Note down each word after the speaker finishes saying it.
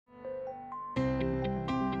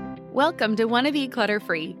Welcome to Wanna Be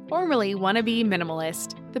Clutter-Free, formerly Wanna Be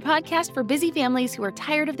Minimalist, the podcast for busy families who are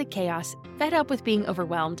tired of the chaos, fed up with being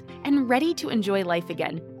overwhelmed, and ready to enjoy life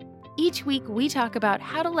again. Each week, we talk about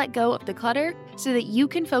how to let go of the clutter so that you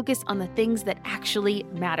can focus on the things that actually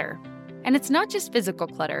matter. And it's not just physical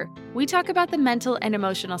clutter. We talk about the mental and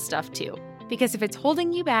emotional stuff too, because if it's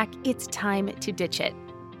holding you back, it's time to ditch it.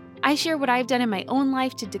 I share what I've done in my own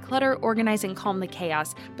life to declutter, organize, and calm the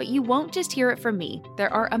chaos, but you won't just hear it from me.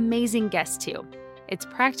 There are amazing guests too. It's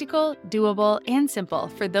practical, doable, and simple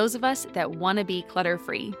for those of us that want to be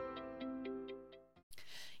clutter-free.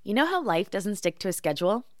 You know how life doesn't stick to a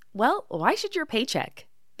schedule? Well, why should your paycheck?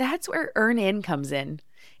 That's where EarnIn comes in.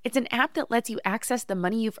 It's an app that lets you access the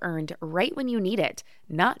money you've earned right when you need it,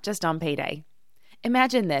 not just on payday.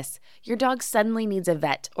 Imagine this, your dog suddenly needs a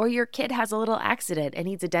vet, or your kid has a little accident and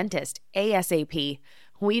needs a dentist, ASAP.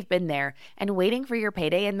 We've been there, and waiting for your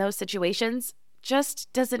payday in those situations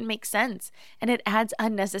just doesn't make sense, and it adds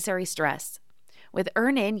unnecessary stress. With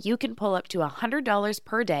EarnIn, you can pull up to $100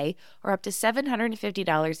 per day or up to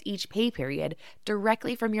 $750 each pay period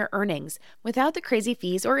directly from your earnings without the crazy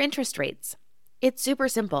fees or interest rates. It's super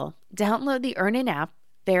simple. Download the EarnIn app,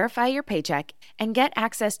 verify your paycheck, and get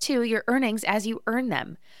access to your earnings as you earn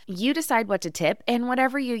them. You decide what to tip, and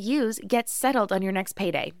whatever you use gets settled on your next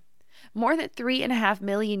payday. More than 3.5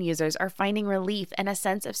 million users are finding relief and a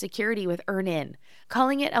sense of security with EarnIn,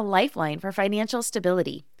 calling it a lifeline for financial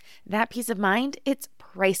stability. That peace of mind, it's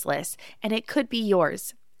priceless, and it could be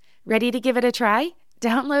yours. Ready to give it a try?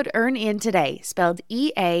 Download EarnIn today, spelled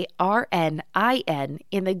EARNIN,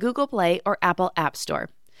 in the Google Play or Apple App Store.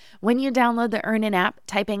 When you download the EarnIn app,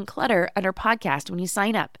 type in Clutter under podcast when you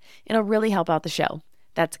sign up. It'll really help out the show.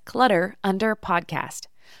 That's Clutter under podcast.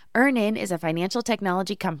 EarnIn is a financial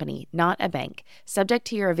technology company, not a bank. Subject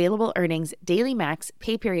to your available earnings, daily max,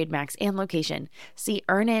 pay period max, and location. See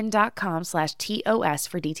earnin.com/TOS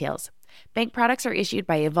for details. Bank products are issued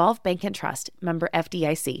by Evolve Bank and Trust, member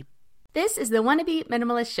FDIC. This is the Wanna Be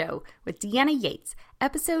Minimalist Show with Deanna Yates,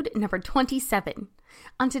 episode number 27.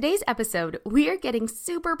 On today's episode, we are getting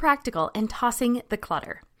super practical and tossing the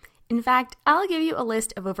clutter. In fact, I'll give you a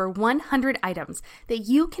list of over 100 items that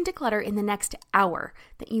you can declutter in the next hour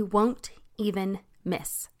that you won't even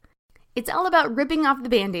miss. It's all about ripping off the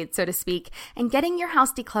Band-Aid, so to speak, and getting your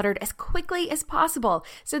house decluttered as quickly as possible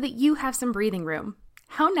so that you have some breathing room.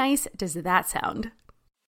 How nice does that sound?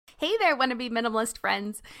 Hey there, Wanna Be Minimalist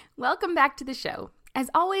friends. Welcome back to the show. As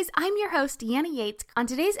always, I'm your host, Deanna Yates. On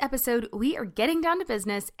today's episode, we are getting down to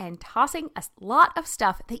business and tossing a lot of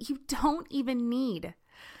stuff that you don't even need.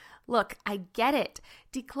 Look, I get it.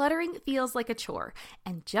 Decluttering feels like a chore.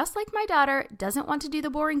 And just like my daughter doesn't want to do the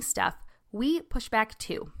boring stuff, we push back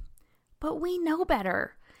too. But we know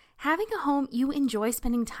better. Having a home you enjoy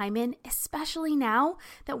spending time in, especially now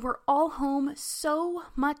that we're all home so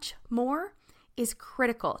much more, is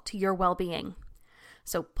critical to your well-being.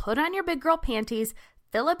 So put on your big girl panties,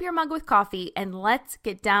 fill up your mug with coffee, and let's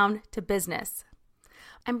get down to business.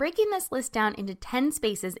 I'm breaking this list down into 10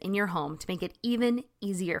 spaces in your home to make it even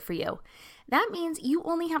easier for you. That means you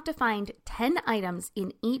only have to find 10 items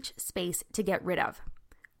in each space to get rid of.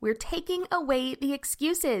 We're taking away the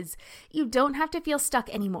excuses. You don't have to feel stuck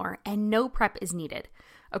anymore, and no prep is needed.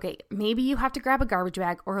 Okay, maybe you have to grab a garbage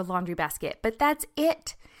bag or a laundry basket, but that's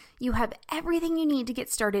it. You have everything you need to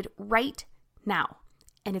get started right now.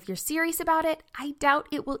 And if you're serious about it, I doubt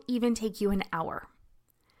it will even take you an hour.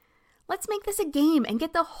 Let's make this a game and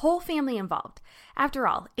get the whole family involved. After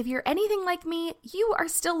all, if you're anything like me, you are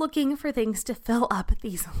still looking for things to fill up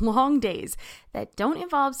these long days that don't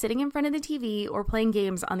involve sitting in front of the TV or playing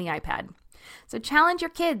games on the iPad. So challenge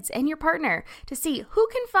your kids and your partner to see who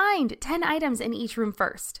can find 10 items in each room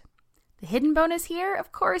first. The hidden bonus here,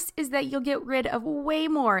 of course, is that you'll get rid of way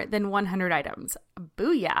more than 100 items.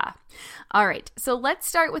 Booyah! All right, so let's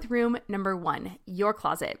start with room number 1, your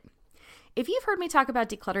closet. If you've heard me talk about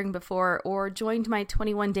decluttering before or joined my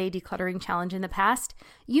 21-day decluttering challenge in the past,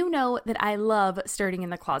 you know that I love starting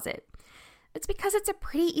in the closet. It's because it's a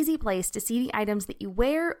pretty easy place to see the items that you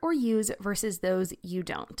wear or use versus those you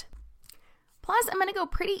don't. Plus, I'm going to go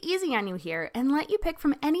pretty easy on you here and let you pick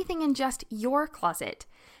from anything in just your closet.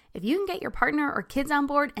 If you can get your partner or kids on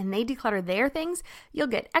board and they declutter their things, you'll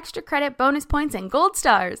get extra credit, bonus points, and gold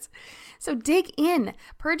stars. So dig in.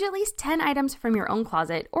 Purge at least 10 items from your own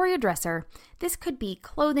closet or your dresser. This could be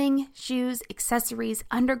clothing, shoes, accessories,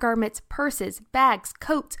 undergarments, purses, bags,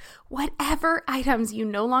 coats, whatever items you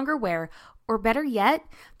no longer wear, or better yet,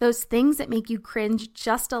 those things that make you cringe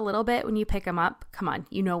just a little bit when you pick them up. Come on,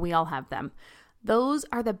 you know we all have them. Those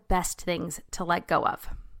are the best things to let go of.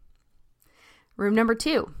 Room number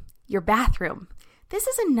 2, your bathroom. This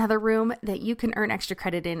is another room that you can earn extra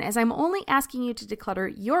credit in, as I'm only asking you to declutter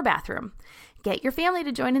your bathroom. Get your family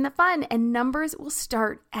to join in the fun, and numbers will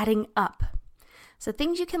start adding up. So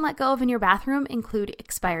things you can let go of in your bathroom include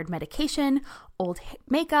expired medication, old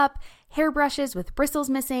makeup, hairbrushes with bristles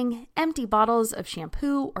missing, empty bottles of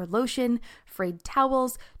shampoo or lotion, frayed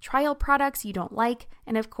towels, trial products you don't like,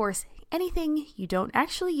 and of course, anything you don't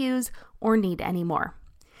actually use or need anymore.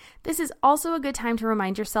 This is also a good time to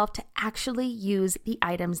remind yourself to actually use the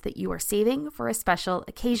items that you are saving for a special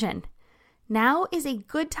occasion. Now is a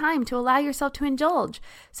good time to allow yourself to indulge,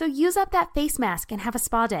 so use up that face mask and have a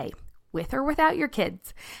spa day, with or without your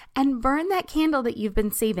kids, and burn that candle that you've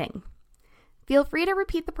been saving. Feel free to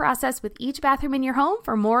repeat the process with each bathroom in your home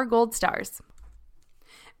for more gold stars.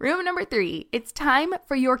 Room number 3, it's time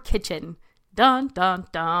for your kitchen. Dun, dun,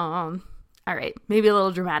 dun. All right, maybe a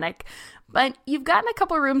little dramatic, but you've gotten a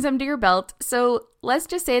couple rooms under your belt, so let's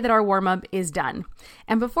just say that our warm-up is done.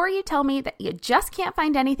 And before you tell me that you just can't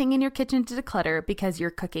find anything in your kitchen to declutter because you're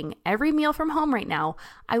cooking every meal from home right now,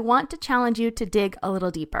 I want to challenge you to dig a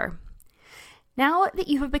little deeper. Now that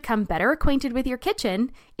you have become better acquainted with your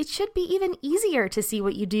kitchen, it should be even easier to see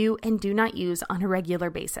what you do and do not use on a regular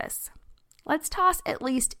basis. Let's toss at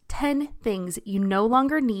least 10 things you no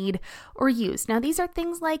longer need or use. Now, these are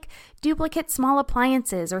things like duplicate small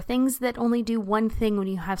appliances or things that only do one thing when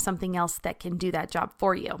you have something else that can do that job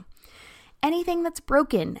for you. Anything that's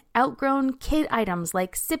broken, outgrown kid items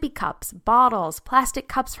like sippy cups, bottles, plastic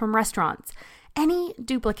cups from restaurants, any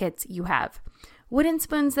duplicates you have. Wooden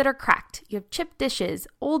spoons that are cracked, you have chipped dishes,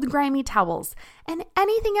 old grimy towels, and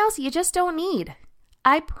anything else you just don't need.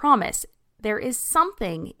 I promise there is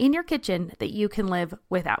something in your kitchen that you can live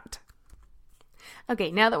without.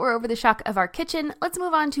 Okay, now that we're over the shock of our kitchen, let's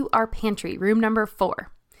move on to our pantry, room number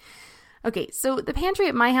 4. Okay, so the pantry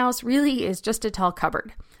at my house really is just a tall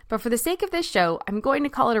cupboard. But for the sake of this show, I'm going to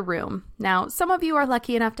call it a room. Now, some of you are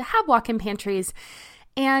lucky enough to have walk-in pantries,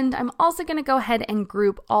 and I'm also going to go ahead and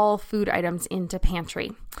group all food items into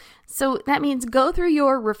pantry. So that means go through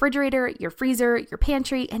your refrigerator, your freezer, your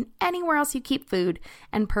pantry, and anywhere else you keep food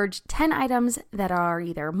and purge 10 items that are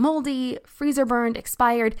either moldy, freezer burned,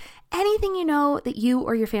 expired, anything you know that you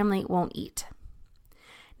or your family won't eat.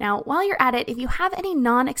 Now, while you're at it, if you have any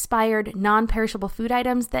non-expired, non-perishable food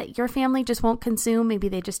items that your family just won't consume, maybe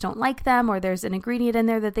they just don't like them or there's an ingredient in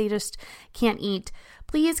there that they just can't eat,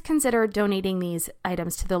 please consider donating these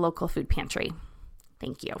items to the local food pantry.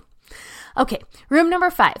 Thank you. Okay, room number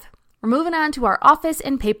 5. We're moving on to our office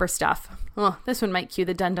and paper stuff. Well, this one might cue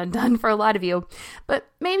the dun dun dun for a lot of you, but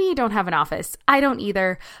maybe you don't have an office. I don't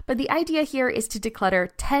either, but the idea here is to declutter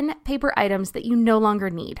 10 paper items that you no longer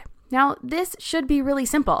need. Now, this should be really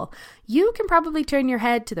simple. You can probably turn your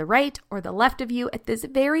head to the right or the left of you at this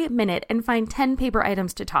very minute and find 10 paper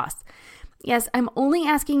items to toss. Yes, I'm only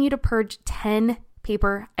asking you to purge 10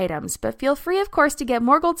 paper items, but feel free, of course, to get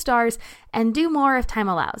more gold stars and do more if time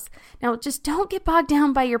allows. Now, just don't get bogged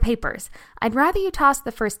down by your papers. I'd rather you toss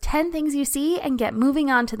the first 10 things you see and get moving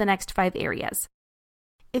on to the next 5 areas.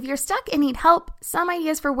 If you're stuck and need help, some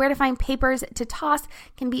ideas for where to find papers to toss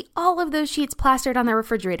can be all of those sheets plastered on the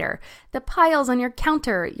refrigerator, the piles on your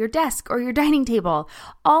counter, your desk, or your dining table,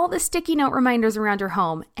 all the sticky note reminders around your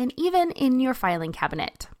home, and even in your filing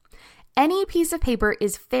cabinet. Any piece of paper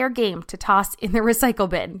is fair game to toss in the recycle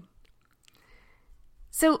bin.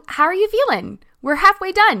 So how are you feeling? We're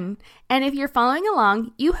halfway done. And if you're following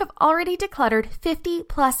along, you have already decluttered 50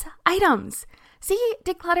 plus items. See,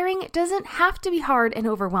 decluttering doesn't have to be hard and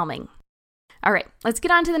overwhelming. All right, let's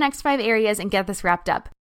get on to the next 5 areas and get this wrapped up.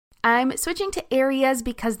 I'm switching to areas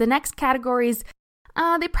because the next categories,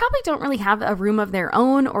 they probably don't really have a room of their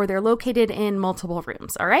own or they're located in multiple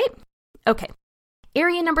rooms, all right? Okay,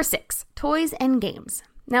 area number 6, toys and games.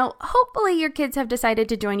 Now, hopefully your kids have decided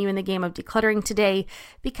to join you in the game of decluttering today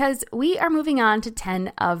because we are moving on to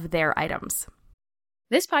 10 of their items.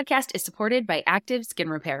 This podcast is supported by Active Skin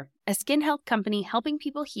Repair, a skin health company helping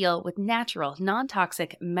people heal with natural,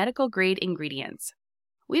 non-toxic, medical-grade ingredients.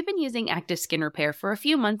 We've been using Active Skin Repair for a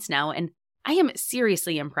few months now, and I am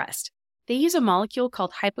seriously impressed. They use a molecule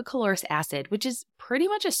called hypochlorous acid, which is pretty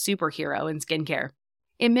much a superhero in skincare.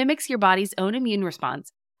 It mimics your body's own immune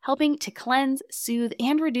response, helping to cleanse, soothe,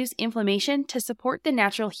 and reduce inflammation to support the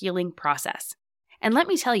natural healing process. And let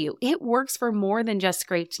me tell you, it works for more than just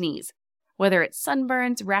scraped knees. Whether it's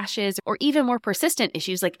sunburns, rashes, or even more persistent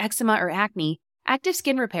issues like eczema or acne, Active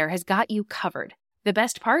Skin Repair has got you covered. The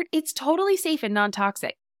best part? It's totally safe and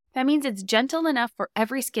non-toxic. That means it's gentle enough for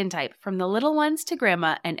every skin type, from the little ones to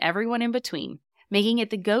grandma and everyone in between, making it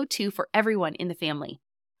the go-to for everyone in the family.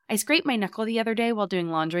 I scraped my knuckle the other day while doing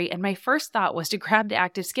laundry, and my first thought was to grab the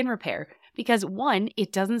Active Skin Repair because 1,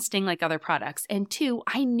 it doesn't sting like other products, and 2,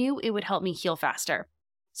 I knew it would help me heal faster.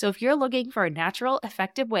 So if you're looking for a natural,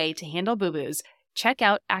 effective way to handle boo-boos, check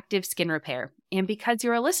out Active Skin Repair. And because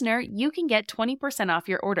you're a listener, you can get 20% off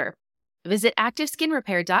your order. Visit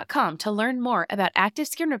ActiveSkinRepair.com to learn more about Active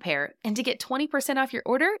Skin Repair, and to get 20% off your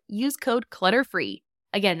order, use code CLUTTERFREE.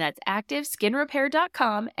 Again, that's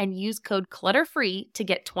ActiveSkinRepair.com and use code CLUTTERFREE to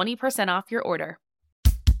get 20% off your order.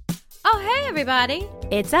 Oh, hey, everybody.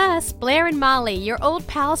 It's us, Blair and Molly, your old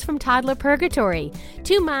pals from Toddler Purgatory.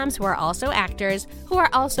 2 moms who are also actors, who are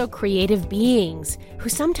also creative beings, who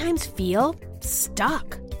sometimes feel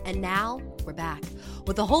stuck. And now we're back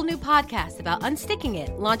with a whole new podcast about unsticking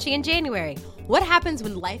it, launching in January. What happens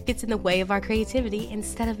when life gets in the way of our creativity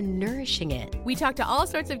instead of nourishing it? We talk to all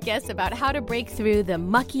sorts of guests about how to break through the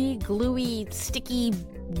mucky, gluey, sticky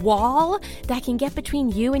wall that can get between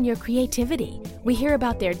you and your creativity. We hear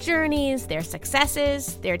about their journeys, their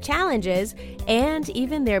successes, their challenges, and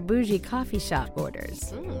even their bougie coffee shop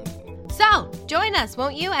orders. So, join us,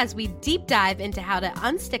 won't you, as we deep dive into how to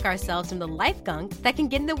unstick ourselves from the life gunk that can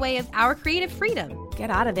get in the way of our creative freedom. Get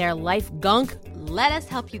out of there, life gunk. Let us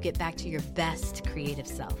help you get back to your best creative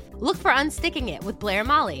self. Look for Unsticking It with Blair and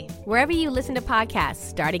Molly. Wherever you listen to podcasts,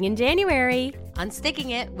 starting in January.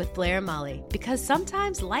 Unsticking It with Blair and Molly, because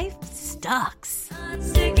sometimes life sucks.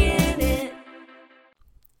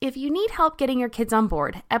 If you need help getting your kids on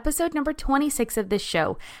board, episode number 26 of this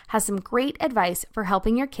show has some great advice for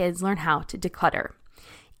helping your kids learn how to declutter,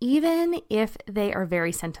 even if they are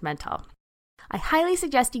very sentimental. I highly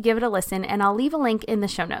suggest you give it a listen, and I'll leave a link in the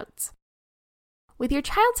show notes. With your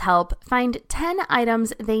child's help, find 10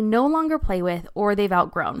 items they no longer play with or they've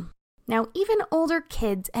outgrown. Now, even older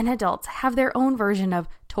kids and adults have their own version of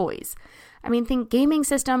toys. I mean, think gaming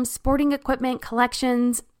systems, sporting equipment,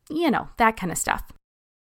 collections, that kind of stuff.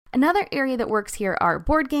 Another area that works here are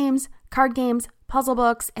board games, card games, puzzle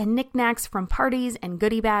books, and knickknacks from parties and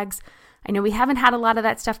goodie bags. I know we haven't had a lot of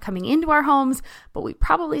that stuff coming into our homes, but we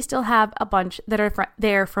probably still have a bunch that are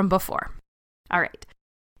there from before. All right.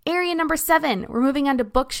 Area number 7, we're moving on to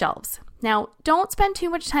bookshelves. Now, don't spend too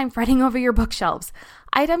much time fretting over your bookshelves.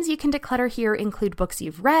 Items you can declutter here include books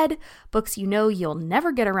you've read, books you know you'll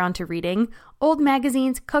never get around to reading, old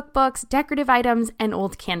magazines, cookbooks, decorative items, and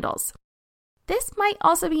old candles. This might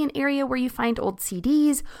also be an area where you find old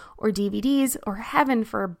CDs or DVDs or, heaven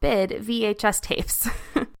forbid, VHS tapes.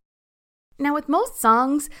 Now, with most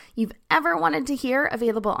songs you've ever wanted to hear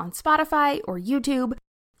available on Spotify or YouTube,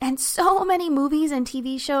 and so many movies and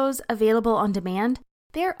TV shows available on demand,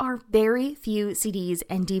 there are very few CDs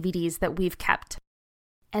and DVDs that we've kept.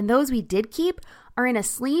 And those we did keep are in a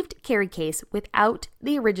sleeved carry case without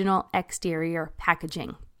the original exterior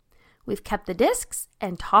packaging. We've kept the discs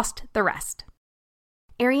and tossed the rest.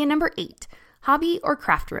 Area number 8, hobby or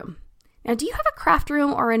craft room. Now, do you have a craft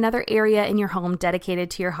room or another area in your home dedicated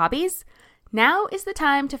to your hobbies? Now is the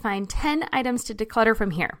time to find 10 items to declutter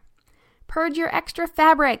from here. Purge your extra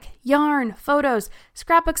fabric, yarn, photos,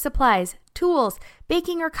 scrapbook supplies, tools,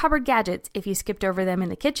 baking or cupboard gadgets if you skipped over them in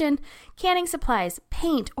the kitchen, canning supplies,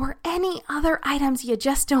 paint, or any other items you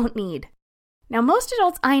just don't need. Now, most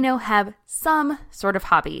adults I know have some sort of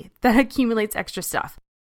hobby that accumulates extra stuff.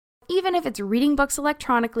 Even if it's reading books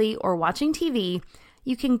electronically or watching TV,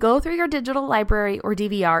 you can go through your digital library or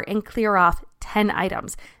DVR and clear off 10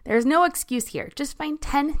 items. There's no excuse here. Just find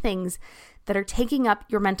 10 things that are taking up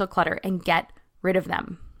your mental clutter and get rid of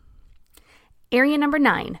them. Area number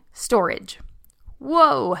 9, storage.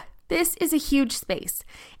 Whoa, this is a huge space,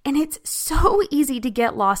 and it's so easy to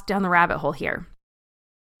get lost down the rabbit hole here.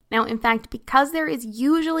 Now, in fact, because there is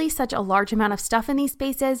usually such a large amount of stuff in these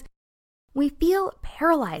spaces, we feel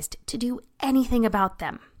paralyzed to do anything about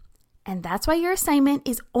them. And that's why your assignment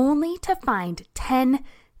is only to find 10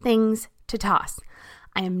 things to toss.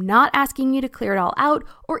 I am not asking you to clear it all out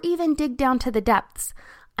or even dig down to the depths.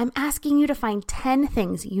 I'm asking you to find 10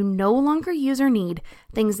 things you no longer use or need,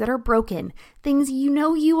 things that are broken, things you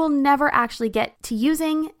know you will never actually get to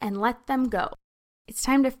using, and let them go. It's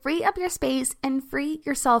time to free up your space and free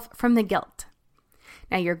yourself from the guilt.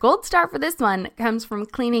 Now, your gold star for this one comes from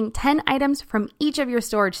cleaning 10 items from each of your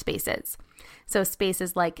storage spaces. So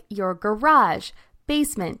spaces like your garage,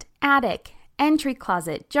 basement, attic, entry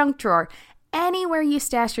closet, junk drawer, anywhere you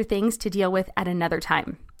stash your things to deal with at another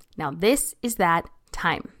time. Now, this is that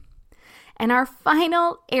time. And our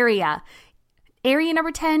final area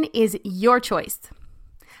number 10, is your choice.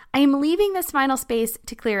 I am leaving this final space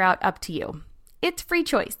to clear out up to you. It's free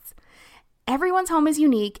choice. Everyone's home is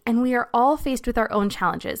unique, and we are all faced with our own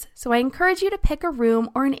challenges. So I encourage you to pick a room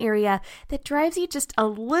or an area that drives you just a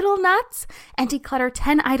little nuts and declutter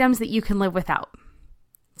 10 items that you can live without.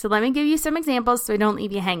 So let me give you some examples so I don't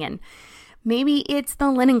leave you hanging. Maybe it's the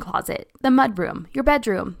linen closet, the mudroom, your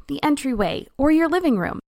bedroom, the entryway, or your living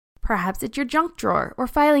room. Perhaps it's your junk drawer or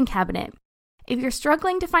filing cabinet. If you're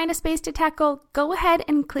struggling to find a space to tackle, go ahead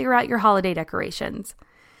and clear out your holiday decorations.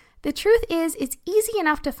 The truth is, it's easy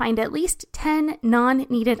enough to find at least 10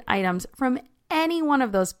 non-needed items from any one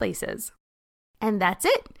of those places. And that's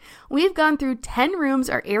it. We've gone through 10 rooms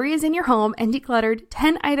or areas in your home and decluttered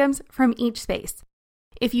 10 items from each space.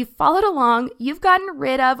 If you've followed along, you've gotten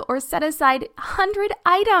rid of or set aside 100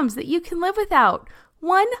 items that you can live without.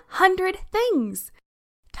 100 things.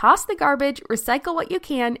 Toss the garbage, recycle what you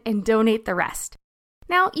can, and donate the rest.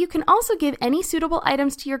 Now, you can also give any suitable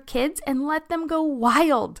items to your kids and let them go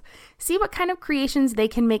wild. See what kind of creations they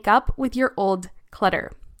can make up with your old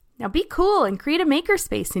clutter. Now, be cool and create a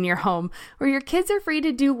makerspace in your home where your kids are free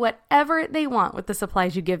to do whatever they want with the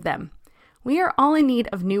supplies you give them. We are all in need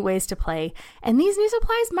of new ways to play, and these new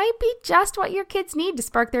supplies might be just what your kids need to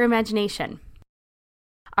spark their imagination.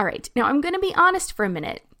 All right, now I'm going to be honest for a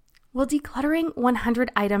minute. Will decluttering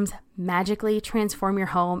 100 items magically transform your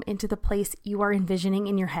home into the place you are envisioning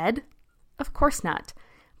in your head? Of course not,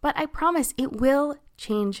 but I promise it will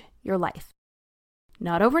change your life.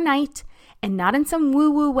 Not overnight, and not in some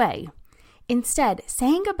woo-woo way. Instead,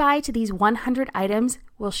 saying goodbye to these 100 items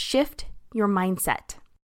will shift your mindset.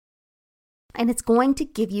 And it's going to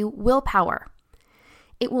give you willpower.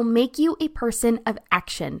 It will make you a person of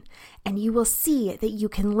action, and you will see that you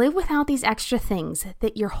can live without these extra things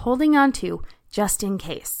that you're holding on to just in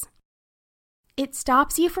case. It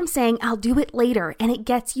stops you from saying, I'll do it later, and it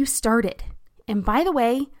gets you started. And by the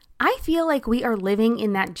way, I feel like we are living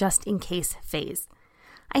in that just in case phase.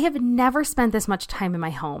 I have never spent this much time in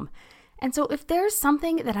my home, and so if there's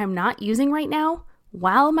something that I'm not using right now,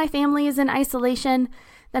 while my family is in isolation,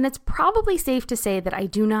 then it's probably safe to say that I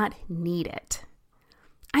do not need it.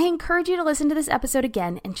 I encourage you to listen to this episode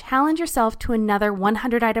again and challenge yourself to another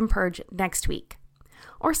 100 item purge next week.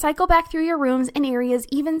 Or cycle back through your rooms and areas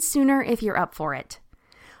even sooner if you're up for it.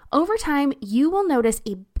 Over time, you will notice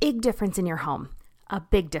a big difference in your home. A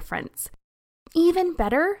big difference. Even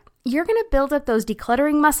better, you're going to build up those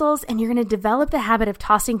decluttering muscles and you're going to develop the habit of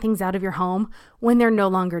tossing things out of your home when they're no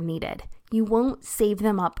longer needed. You won't save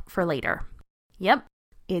them up for later. Yep,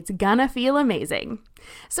 it's gonna feel amazing.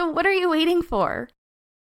 So what are you waiting for?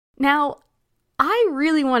 Now, I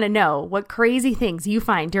really want to know what crazy things you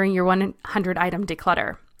find during your 100 item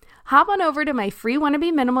declutter. Hop on over to my free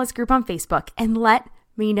Wannabe Minimalist group on Facebook and let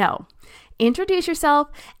me know. Introduce yourself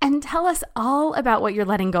and tell us all about what you're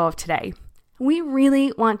letting go of today. We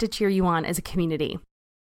really want to cheer you on as a community.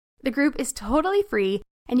 The group is totally free,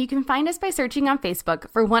 and you can find us by searching on Facebook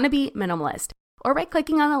for Wannabe Minimalist or by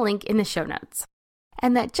clicking on the link in the show notes.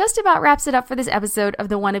 And that just about wraps it up for this episode of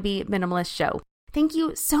the Wannabe Minimalist Show. Thank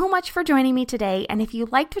you so much for joining me today, and if you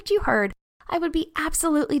liked what you heard, I would be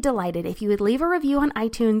absolutely delighted if you would leave a review on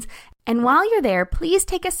iTunes, and while you're there, please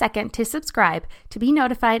take a second to subscribe to be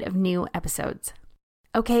notified of new episodes.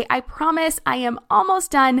 Okay, I promise I am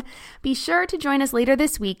almost done. Be sure to join us later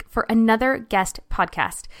this week for another guest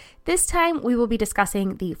podcast. This time, we will be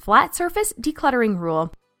discussing the flat surface decluttering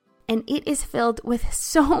rule, and it is filled with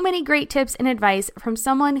so many great tips and advice from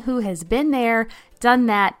someone who has been there, done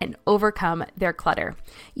that, and overcome their clutter.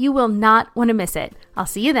 You will not want to miss it. I'll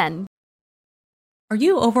see you then. Are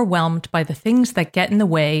you overwhelmed by the things that get in the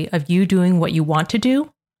way of you doing what you want to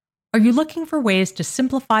do? Are you looking for ways to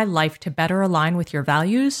simplify life to better align with your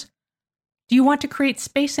values? Do you want to create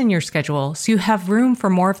space in your schedule so you have room for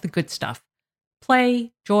more of the good stuff?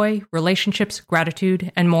 Play, joy, relationships,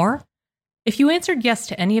 gratitude, and more? If you answered yes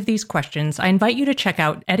to any of these questions, I invite you to check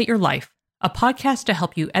out Edit Your Life, a podcast to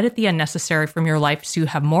help you edit the unnecessary from your life so you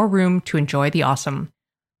have more room to enjoy the awesome.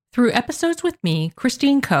 Through episodes with me,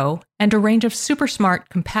 Christine Coe, and a range of super smart,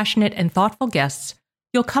 compassionate, and thoughtful guests,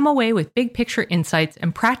 you'll come away with big picture insights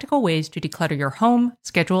and practical ways to declutter your home,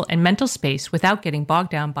 schedule, and mental space without getting bogged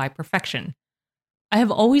down by perfection. I have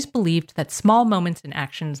always believed that small moments and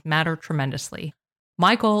actions matter tremendously.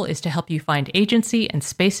 My goal is to help you find agency and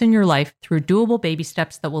space in your life through doable baby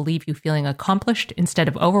steps that will leave you feeling accomplished instead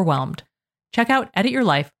of overwhelmed. Check out Edit Your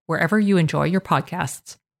Life wherever you enjoy your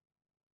podcasts.